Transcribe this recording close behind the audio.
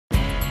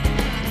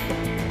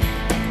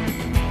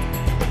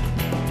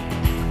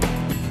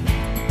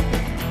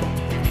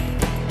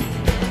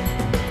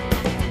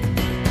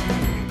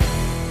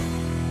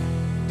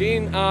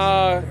Dean,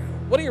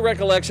 what are your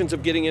recollections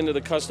of getting into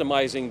the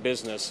customizing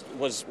business?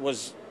 Was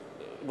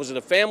it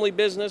a family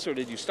business, or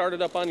did you start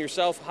it up on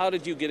yourself? How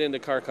did you get into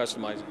car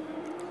customizing?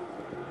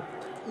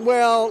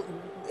 Well,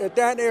 at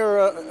that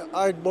era,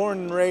 I was born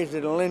and raised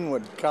in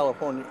Linwood,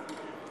 California.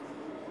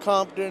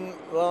 Compton,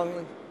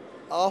 Long,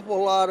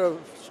 awful lot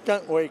of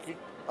stunt work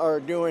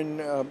are doing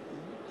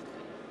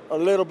a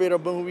little bit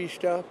of movie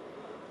stuff,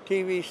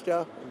 TV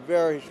stuff,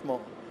 very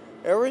small.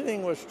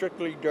 Everything was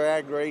strictly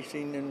drag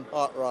racing and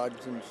hot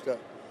rods and stuff.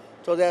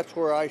 So that's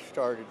where I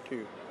started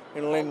too,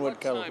 in Linwood,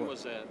 California. What time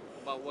was that?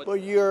 About what? Well,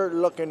 you're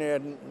looking at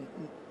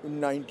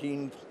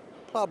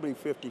probably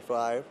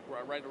 55.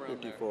 Right around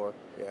 54,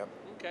 there. yeah.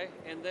 Okay,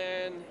 and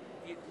then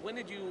when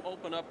did you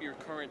open up your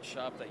current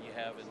shop that you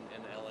have in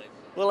LA?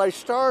 Well, I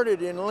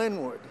started in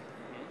Linwood,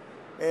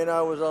 and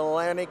I was on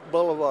Atlantic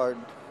Boulevard.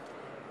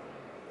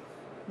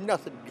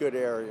 Nothing good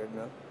area,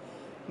 no.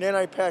 Then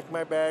I packed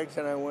my bags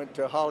and I went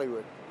to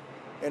Hollywood,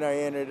 and I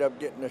ended up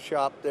getting a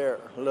shop there,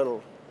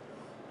 little.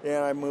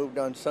 Then I moved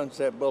on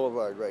Sunset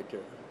Boulevard right there.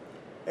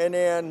 And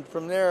then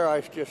from there, I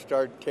just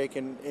started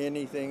taking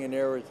anything and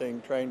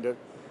everything, trying to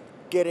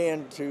get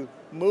into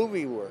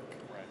movie work,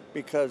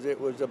 because it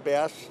was the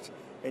best,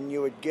 and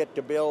you would get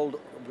to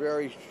build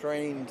very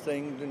strange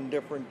things and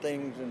different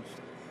things,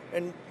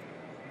 and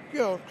you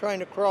know, trying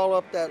to crawl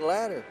up that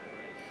ladder.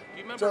 Do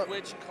you remember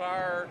which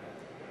car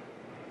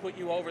put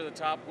you over the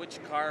top?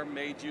 Which car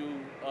made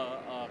you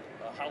a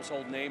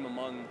household name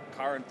among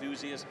car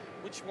enthusiasts?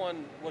 Which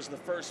one was the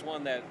first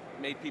one that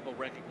made people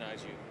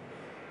recognize you?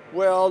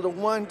 Well, the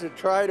one to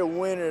try to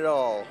win it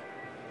all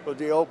was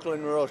the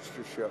Oakland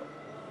Roadster Show.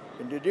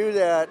 And to do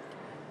that,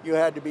 you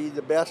had to be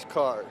the best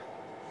car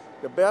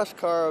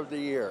of the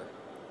year.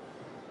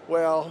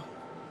 Well,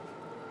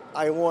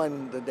 I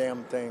won the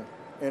damn thing,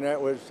 and that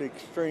was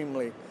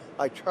extremely.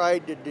 I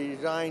tried to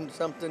design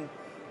something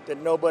that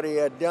nobody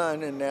had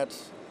done, and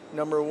that's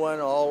number one,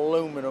 all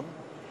aluminum.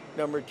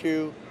 Number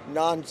two,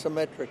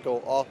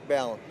 non-symmetrical, off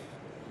balance.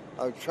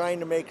 I was trying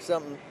to make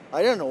something,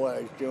 I didn't know what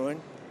I was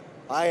doing.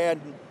 I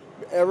hadn't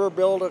ever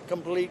built a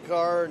complete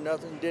car,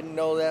 nothing, didn't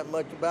know that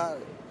much about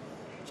it.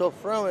 So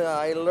from it,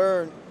 I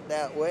learned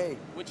that way.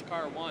 Which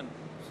car won?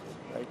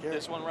 Right there.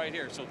 This one right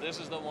here. So this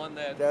is the one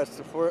that... That's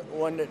the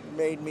one that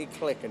made me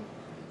clicking.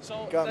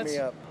 So got me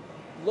up.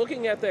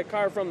 Looking at that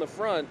car from the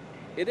front,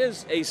 it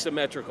is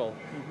asymmetrical.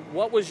 Mm-hmm.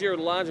 What was your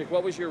logic?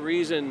 What was your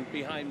reason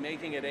behind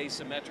making it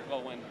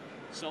asymmetrical when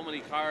so many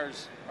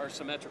cars are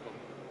symmetrical?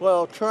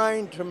 Well,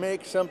 trying to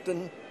make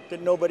something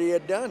that nobody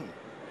had done.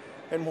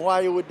 And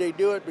why would they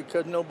do it?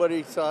 Because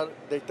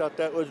they thought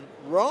that was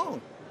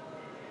wrong.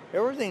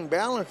 Everything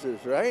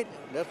balances, right?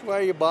 That's why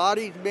your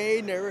body's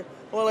made and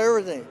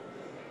everything.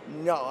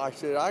 No, I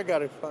said, I got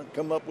to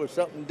come up with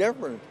something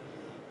different.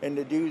 And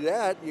to do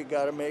that, you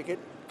got to make it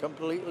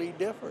completely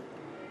different.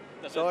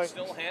 Does it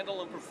still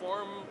handle and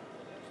perform?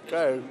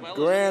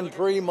 Grand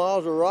Prix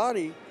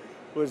Maserati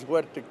was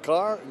what the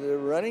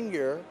running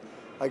gear.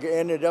 I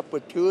ended up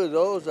with two of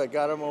those. I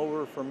got them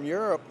over from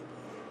Europe.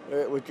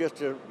 It was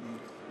just an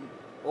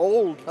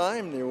old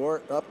time. They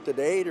weren't up to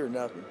date or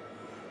nothing.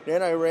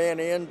 Then I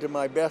ran into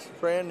my best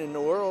friend in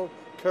the world,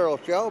 Carroll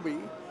Shelby.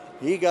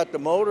 He got the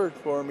motors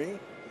for me.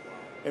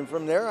 And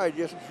from there, I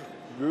just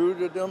grew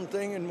the dumb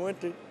thing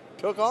and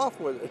took off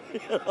with it.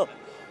 You know?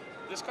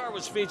 This car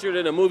was featured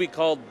in a movie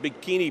called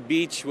Bikini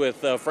Beach with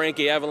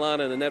Frankie Avalon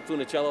and Annette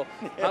Funicello.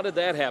 How did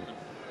that happen?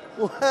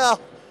 Well,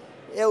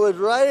 it was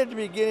right at the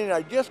beginning.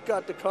 I just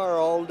got the car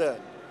all done.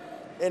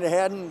 And it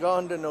hadn't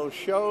gone to no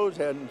shows,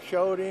 hadn't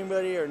showed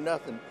anybody or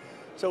nothing.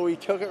 So we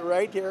took it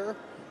right there,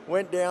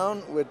 went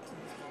down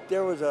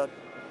there was a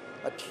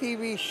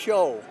TV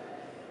show.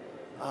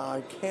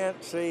 I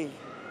can't say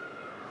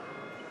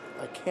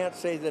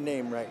the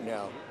name right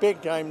now.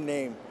 Big time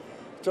name.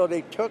 So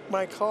they took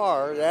my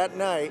car that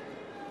night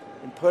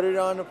and put it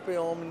on the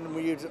film, and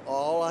we used it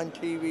all on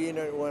TV, and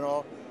it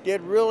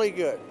did really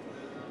good.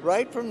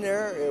 Right from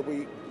there,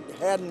 we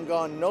hadn't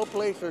gone no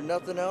place or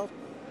nothing else.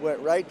 Went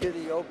right to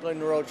the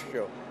Oakland Roadster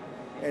Show,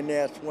 and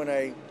that's when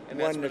I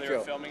won the show. And that's where they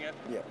were filming it?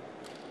 Yeah.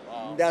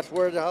 Wow. That's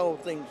where the whole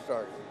thing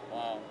started.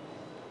 Wow.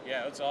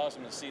 Yeah, it's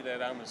awesome to see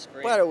that on the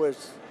screen. But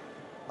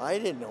I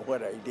didn't know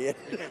what I did.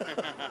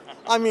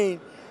 I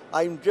mean,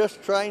 I'm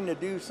just trying to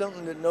do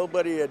something that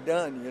nobody had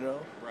done, you know?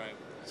 Right.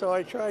 So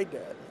I tried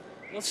that.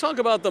 Let's talk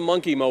about the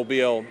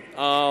Monkeemobile.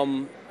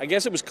 I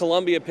guess it was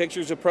Columbia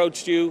Pictures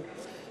approached you.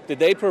 Did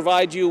they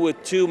provide you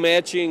with two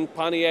matching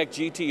Pontiac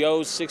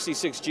GTOs,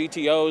 66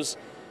 GTOs?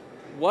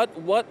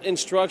 What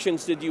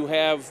instructions did you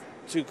have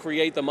to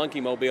create the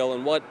Monkeemobile,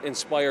 and what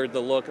inspired the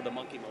look of the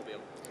Monkeemobile?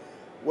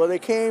 Well, they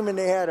came and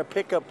they had a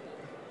pickup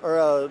or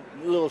a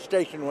little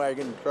station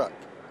wagon truck.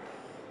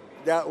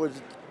 That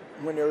was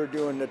when they were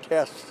doing the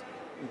tests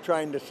and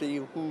trying to see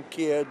who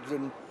kids,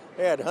 and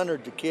they had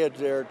hundreds of kids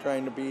there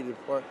trying to be the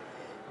part.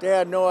 They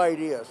had no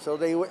idea, so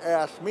they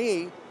asked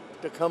me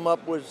to come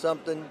up with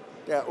something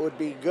that would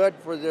be good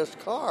for this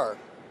car,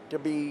 to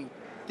be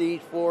these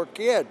four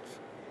kids.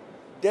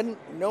 Didn't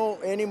know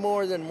any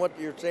more than what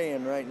you're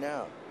saying right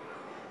now.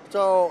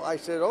 So I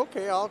said,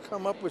 okay, I'll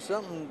come up with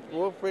something.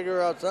 We'll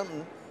figure out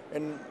something,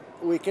 and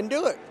we can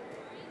do it.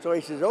 So he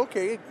says,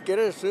 okay, get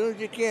it as soon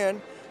as you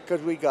can,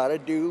 because we got to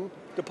do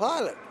the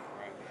pilot.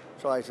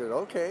 So I said,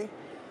 okay.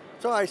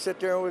 So I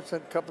sit there with a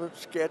couple of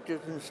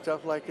sketches and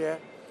stuff like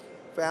that.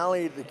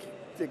 Finally,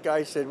 the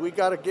guy said, we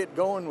got to get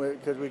going with it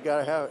because we got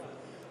to have it.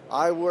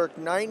 I worked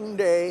night and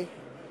day,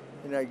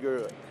 and I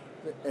grew it,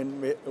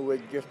 and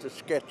with just the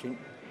sketching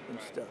and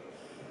stuff.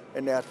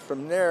 And that's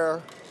from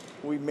there,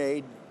 we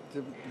made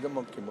the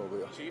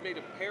Monkeemobile. So you made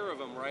a pair of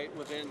them, right?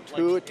 Within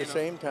two at the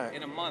same time.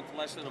 In a month,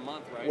 less than a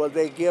month, right? Well,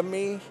 they give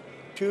me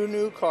 2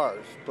 new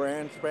cars,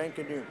 brand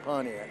spanking new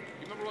Pontiac.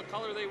 You remember what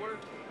color they were?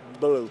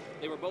 Blue.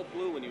 They were both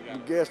blue when you got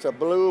them. Yes, a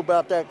blue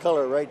about that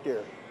color right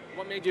there.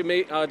 What made you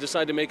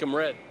decide to make them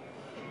red?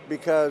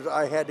 Because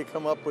I had to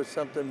come up with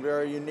something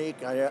very unique,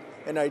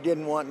 and I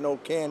didn't want no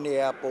candy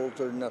apples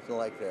or nothing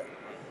like that.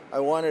 I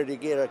wanted to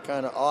get a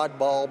kind of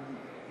oddball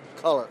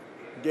color,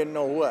 didn't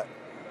know what.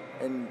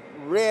 And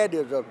red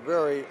is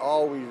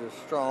always a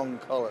strong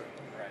color,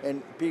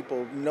 and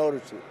people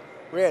notice it.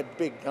 Red,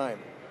 big time,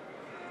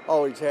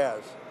 always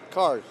has,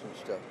 cars and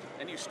stuff.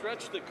 And you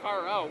stretched the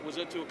car out, was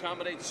it to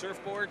accommodate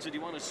surfboards? Did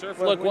you want a surf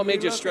Well, look? What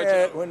made you stretch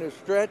it out? When it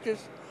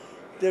stretches,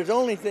 there's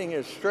only thing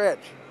is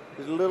stretch.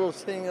 There's a little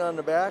thing on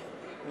the back,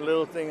 and a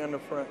little thing on the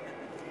front.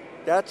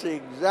 That's the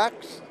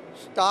exact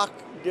stock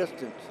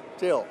distance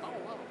still,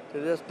 to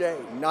this day.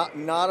 Not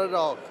at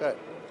all cut,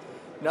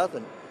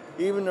 nothing.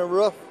 Even the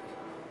roof,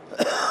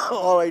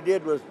 all I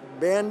did was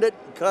bend it,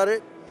 cut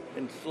it,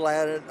 and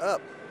slat it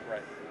up.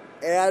 Right.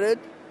 Added,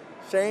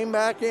 same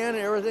back end,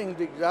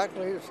 everything's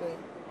exactly the same.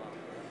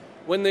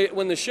 When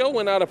the show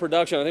went out of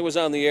production, I think it was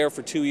on the air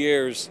for 2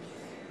 years,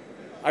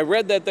 I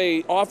read that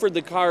they offered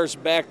the cars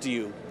back to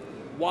you.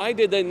 Why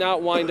did they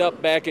not wind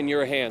up back in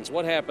your hands?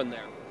 What happened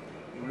there?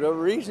 The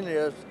reason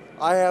is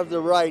I have the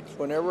rights.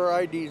 Whenever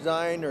I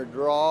design or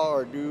draw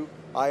or do,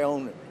 I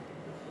own it.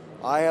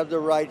 I have the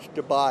rights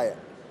to buy it,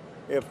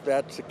 if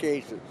that's the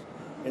case.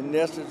 And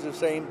this is the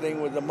same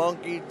thing with the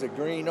monkeys, the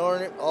green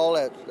hornet, all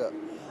that stuff.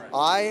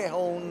 I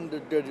own the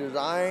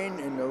design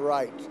and the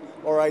rights,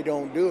 or I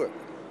don't do it.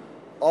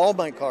 All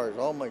my cars,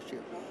 all my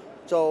shit.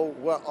 So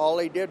all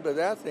they did with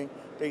that thing,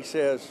 they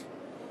says,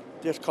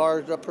 this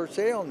car is up for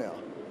sale now.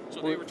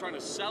 So they were trying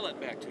to sell it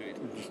back to you?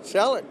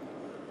 Sell it,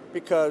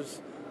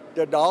 because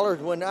the dollars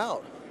went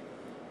out.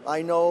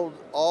 I know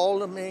all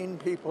the main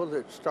people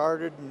that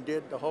started and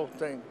did the whole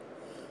thing.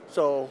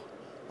 So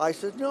I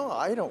said, no,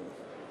 I don't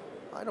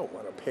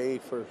want to pay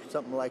for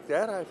something like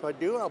that. If I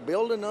do, I'll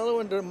build another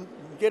one to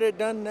get it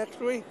done next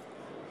week,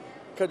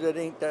 because it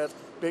ain't that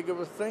big of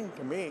a thing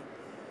to me.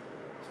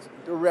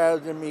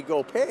 Rather than me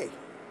go pay.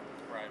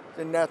 Right.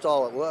 And that's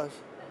all it was.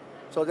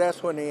 So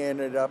that's when they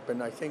ended up,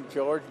 and I think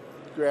George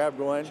grabbed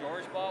one.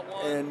 George bought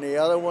one? And the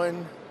other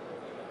one,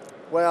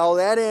 well,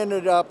 that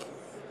ended up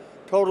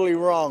totally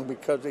wrong,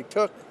 because they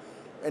took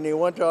and they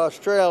went to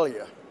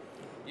Australia.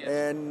 Yes.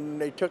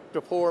 And they took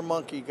the 4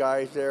 monkey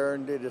guys there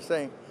and did the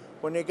thing.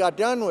 When they got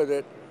done with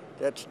it,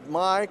 that's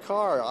my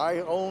car. I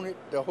own it,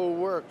 the whole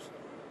works.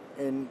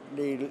 And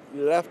they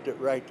left it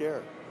right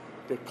there.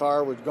 The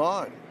car was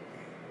gone.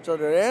 So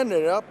they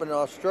ended up in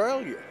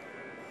Australia.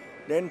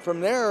 Then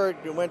from there,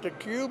 it went to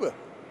Cuba.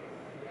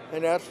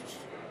 And that's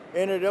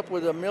ended up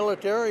with a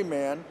military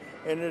man,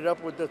 ended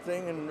up with the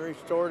thing and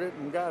restored it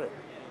and got it.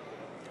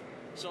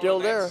 So Still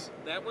there.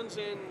 That one's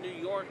in New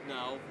York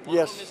now. One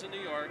Yes. of them is in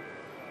New York.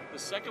 The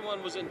second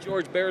one was in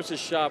George Barris's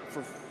shop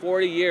for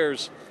 40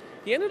 years.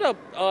 He ended up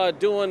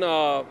doing,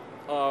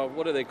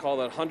 what do they call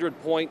that,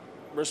 100-point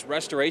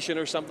restoration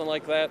or something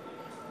like that.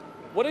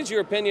 What is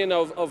your opinion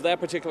of that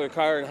particular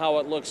car and how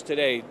it looks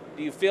today?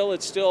 Do you feel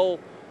it still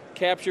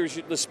captures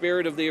the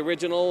spirit of the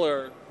original,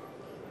 or?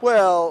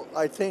 Well,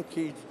 I think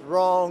he's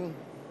wrong,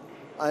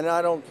 and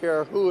I don't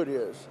care who it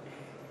is.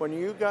 When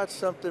you got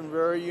something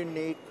very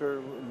unique,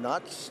 or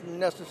not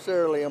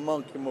necessarily a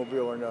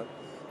Monkeemobile or not,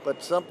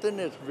 but something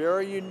that's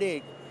very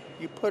unique,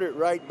 you put it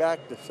right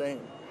back the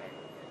same.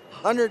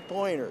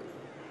 100-pointer.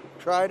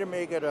 Try to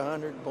make it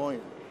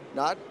 100-pointer.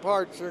 Not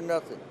parts or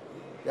nothing.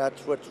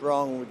 That's what's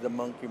wrong with the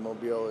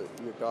Monkeemobile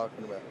that you're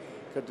talking about.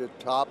 Because the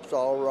top's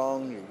all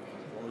wrong.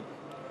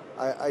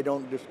 I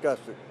don't discuss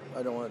it.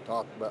 I don't want to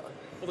talk about it.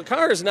 Well, the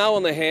car is now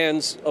in the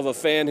hands of a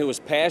fan who is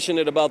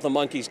passionate about the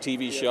Monkees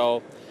TV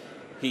show.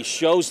 He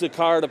shows the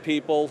car to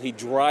people. He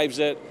drives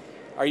it.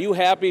 Are you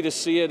happy to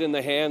see it in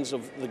the hands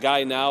of the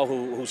guy now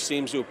who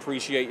seems to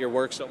appreciate your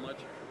work so much?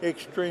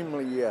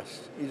 Extremely,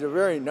 yes. He's a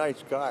very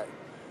nice guy.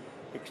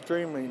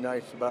 Extremely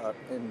nice about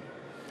it. And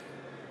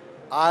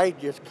I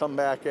just come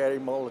back at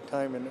him all the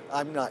time, and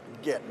I'm not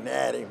getting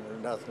at him or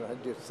nothing. I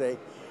just say,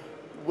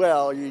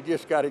 well, you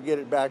just got to get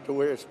it back to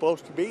where it's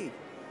supposed to be.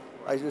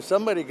 I said,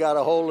 somebody got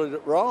a hold of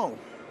it wrong.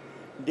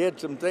 Did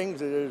some things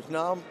that is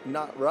now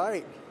not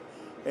right.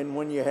 And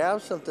when you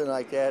have something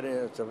like that, and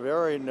it's a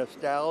very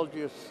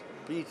nostalgic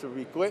piece of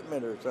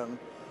equipment or something,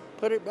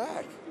 put it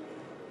back,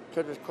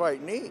 because it's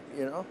quite neat,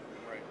 you know.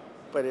 Right.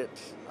 But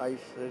I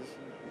says,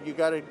 you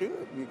got to do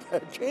it. You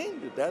got to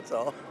change it, that's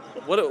all.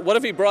 What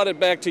if he brought it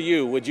back to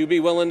you? Would you be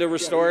willing to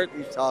restore it?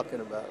 He's talking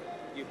about it.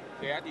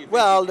 Do you think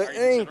Well, are it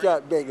you ain't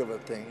considering that big of a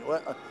thing.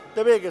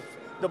 The biggest,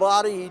 the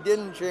body, he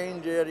didn't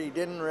change it. He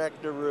didn't wreck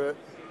the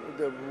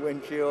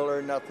windshield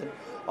or nothing.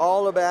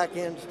 All the back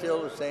end's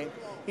still the same.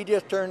 He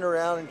just turned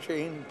around and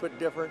changed and put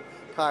different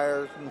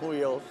tires and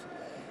wheels.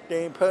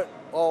 They put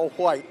all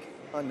white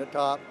on the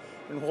top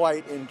and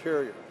white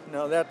interior.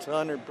 Now that's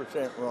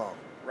 100% wrong.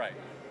 Right.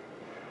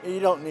 You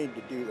don't need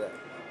to do that.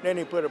 Then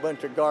he put a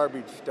bunch of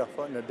garbage stuff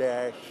on the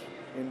dash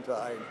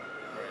inside.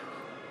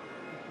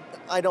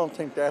 I don't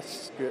think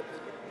that's good.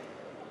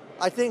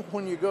 I think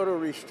when you go to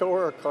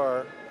restore a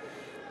car,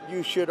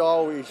 you should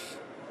always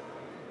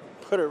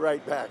put it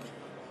right back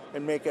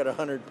and make it a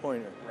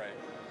 100-pointer. Right.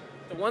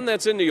 The one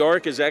that's in New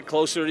York, is that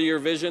closer to your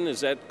vision?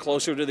 Is that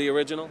closer to the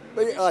original?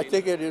 But I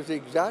think it is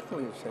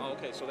exactly the same. Oh,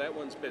 okay, so that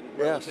one's been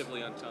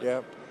relatively untouched.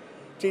 Yep.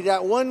 See,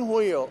 that one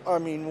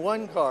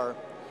car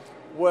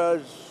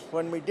was,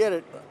 when we did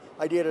it,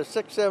 I did a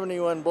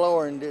 671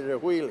 blower and did a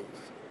wheelies.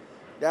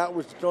 That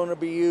was going to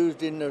be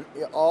used in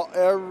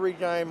every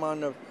time on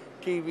the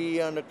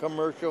TV, on the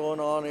commercial, and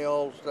on the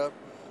old stuff.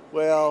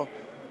 Well,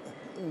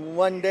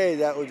 one day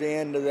that was the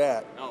end of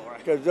that. Oh, right.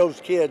 Because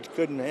those kids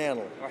couldn't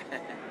handle it.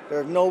 Right.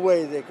 There's no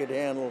way they could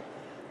handle.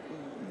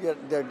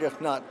 They're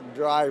just not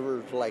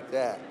drivers like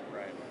that.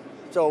 Right.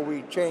 So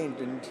we changed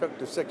and took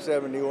the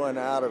 671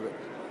 out of it,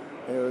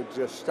 and it was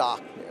just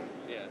stock.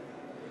 Yeah.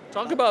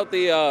 Talk about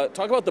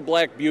the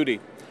Black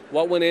Beauty.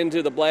 What went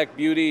into the Black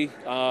Beauty?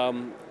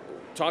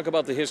 Talk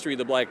about the history of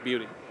the Black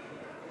Beauty.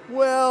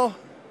 Well,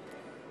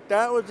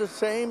 that was the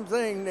same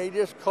thing. They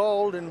just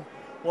called and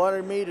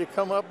wanted me to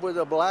come up with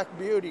a Black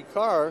Beauty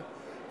car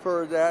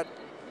for that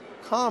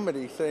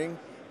comedy thing,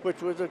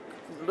 which was a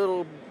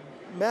little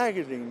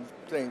magazine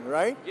thing,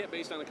 right? Yeah,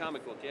 based on a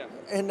comic book, yeah.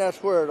 And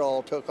that's where it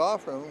all took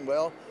off from.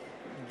 Well,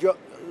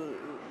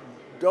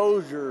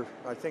 Dozier,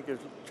 I think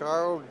it's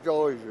Charles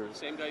Dozier.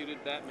 Same guy who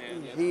did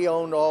Batman, yeah. He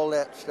owned all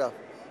that stuff.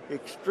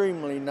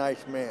 Extremely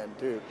nice man,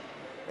 too.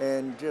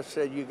 And just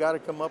said, you got to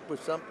come up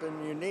with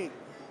something unique.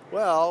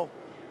 Well,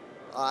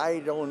 I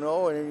don't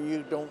know, and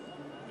you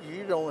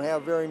don't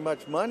have very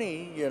much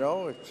money, you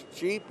know, it's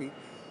cheapy.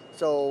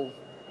 So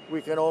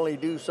we can only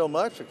do so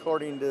much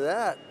according to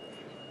that.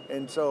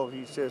 And so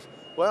he says,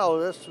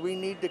 well, we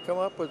need to come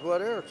up with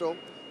whatever. So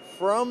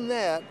from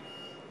that,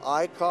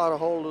 I caught a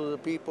hold of the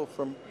people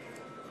from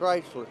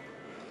Chrysler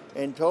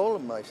and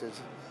told them, I says,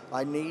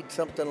 I need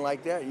something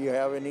like that. You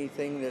have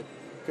anything that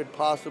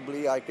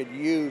I could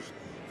use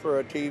for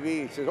a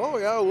TV? He says, oh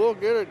yeah, we'll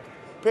get it.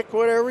 Pick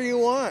whatever you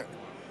want.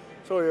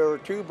 So there were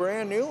 2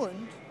 brand new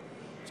ones.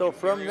 So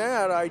from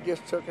that, I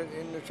just took it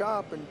in the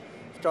shop and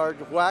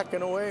started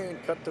whacking away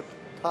and cut the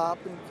top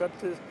and cut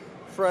the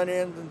front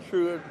ends and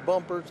threw it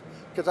bumpers,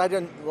 because I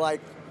didn't like,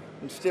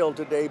 and still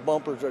today,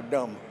 bumpers are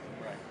dumb.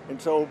 Right.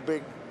 And so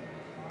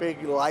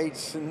big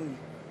lights and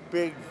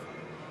big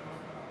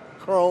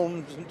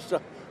chromes and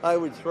stuff, I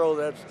would throw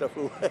that stuff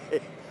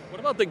away.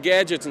 What about the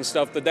gadgets and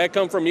stuff? Did that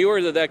come from you,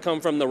 or did that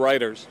come from the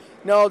writers?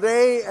 No,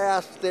 they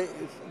asked, they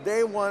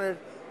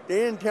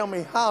didn't tell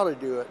me how to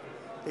do it.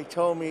 They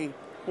told me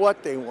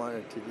what they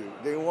wanted to do.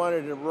 They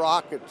wanted the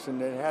rockets,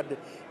 and they had to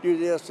do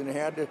this, and they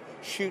had to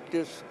shoot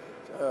this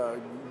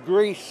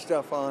grease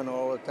stuff on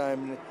all the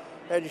time, and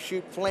they had to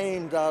shoot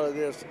flames out of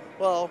this.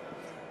 Well,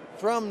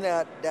 from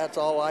that, that's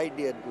all I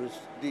did was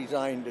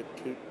designed it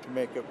to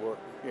make it work.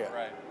 Yeah.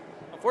 Right.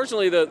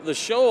 Unfortunately, the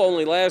show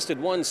only lasted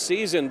 1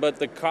 season, but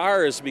the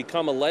car has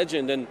become a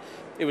legend, and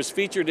it was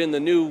featured in the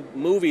new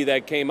movie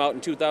that came out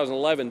in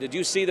 2011. Did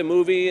you see the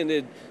movie, and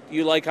did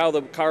you like how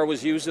the car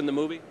was used in the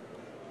movie?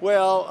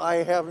 Well, I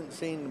haven't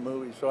seen the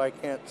movie, so I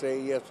can't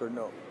say yes or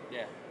no.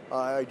 Yeah.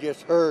 I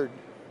just heard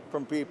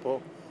from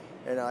people,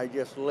 and I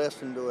just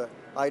listened to it.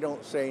 I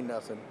don't say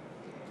nothing,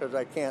 because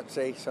I can't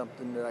say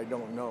something that I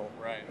don't know.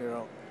 Right. You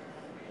know.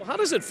 Well, how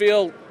does it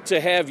feel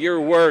to have your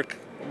work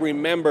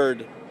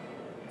remembered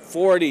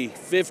 40,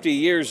 50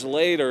 years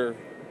later?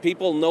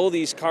 People know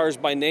these cars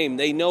by name.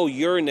 They know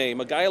your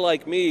name. A guy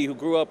like me who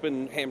grew up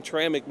in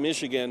Hamtramck,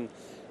 Michigan,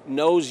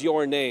 knows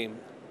your name.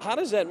 How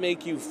does that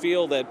make you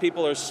feel that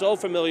people are so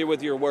familiar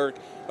with your work,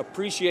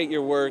 appreciate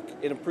your work,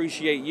 and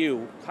appreciate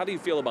you? How do you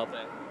feel about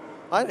that?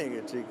 I think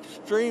it's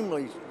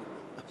extremely,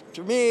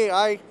 to me,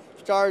 I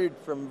started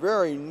from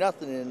very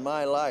nothing in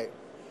my life.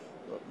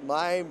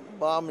 My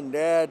mom and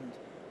dad,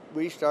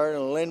 we started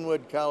in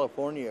Linwood,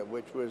 California,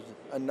 which was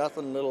a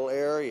nothing little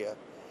area.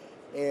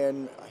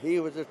 And he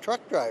was a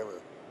truck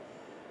driver.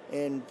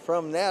 And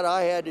from that,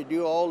 I had to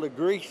do all the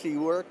greasy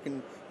work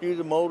and do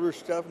the motor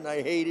stuff, and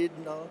I hated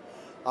and all.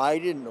 I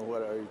didn't know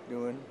what I was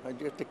doing. I was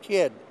just a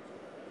kid.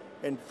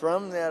 And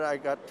from that, I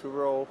got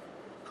to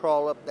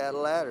crawl up that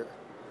ladder.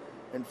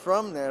 And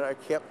from that, I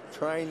kept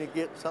trying to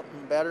get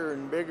something better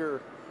and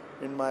bigger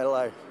in my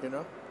life, you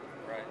know?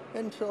 Right.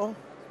 And so,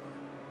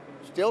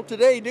 still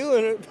today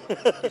doing it.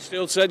 You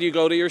still said you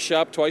go to your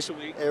shop twice a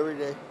week? Every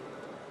day.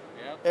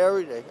 Yeah.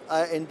 Every day.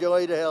 I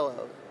enjoy the hell out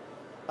of it.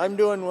 I'm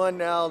doing one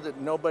now that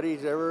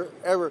nobody's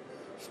ever,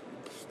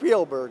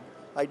 Spielberg.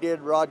 I did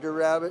Roger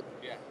Rabbit.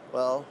 Yeah.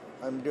 Well,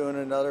 I'm doing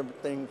another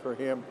thing for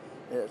him.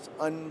 It's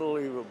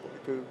unbelievable.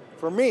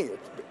 For me,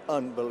 it's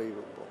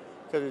unbelievable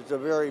because it's a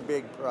very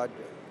big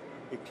project,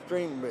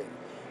 extreme big.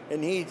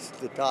 And he's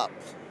the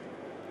tops.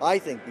 I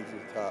think he's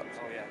the tops.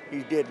 Oh, yeah.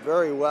 He did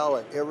very well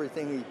at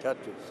everything he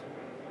touches.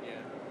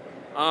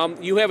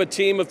 You have a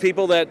team of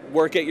people that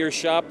work at your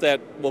shop that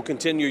will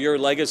continue your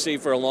legacy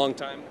for a long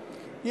time?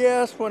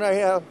 Yes,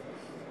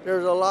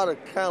 there's a lot of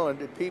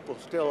talented people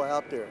still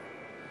out there.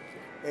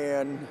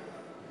 And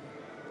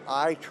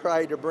I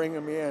try to bring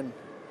them in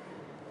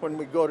when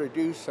we go to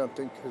do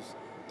something because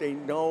they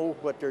know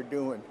what they're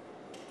doing.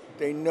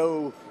 They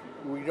know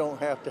we don't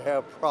have to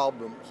have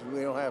problems.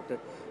 We don't have to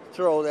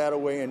throw that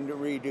away and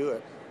redo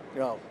it.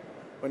 No,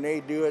 when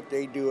they do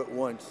it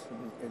once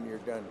and you're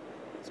done.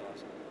 That's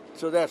awesome.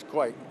 So that's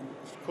quite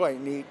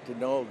neat to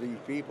know these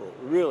people,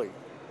 really.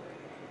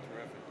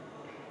 Terrific.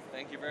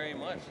 Thank you very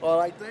much. Well,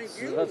 I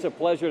thank you. It's a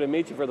pleasure to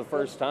meet you for the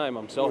first time.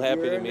 I'm so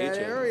happy to meet you. If you're in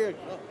that area,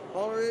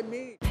 holler at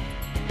me.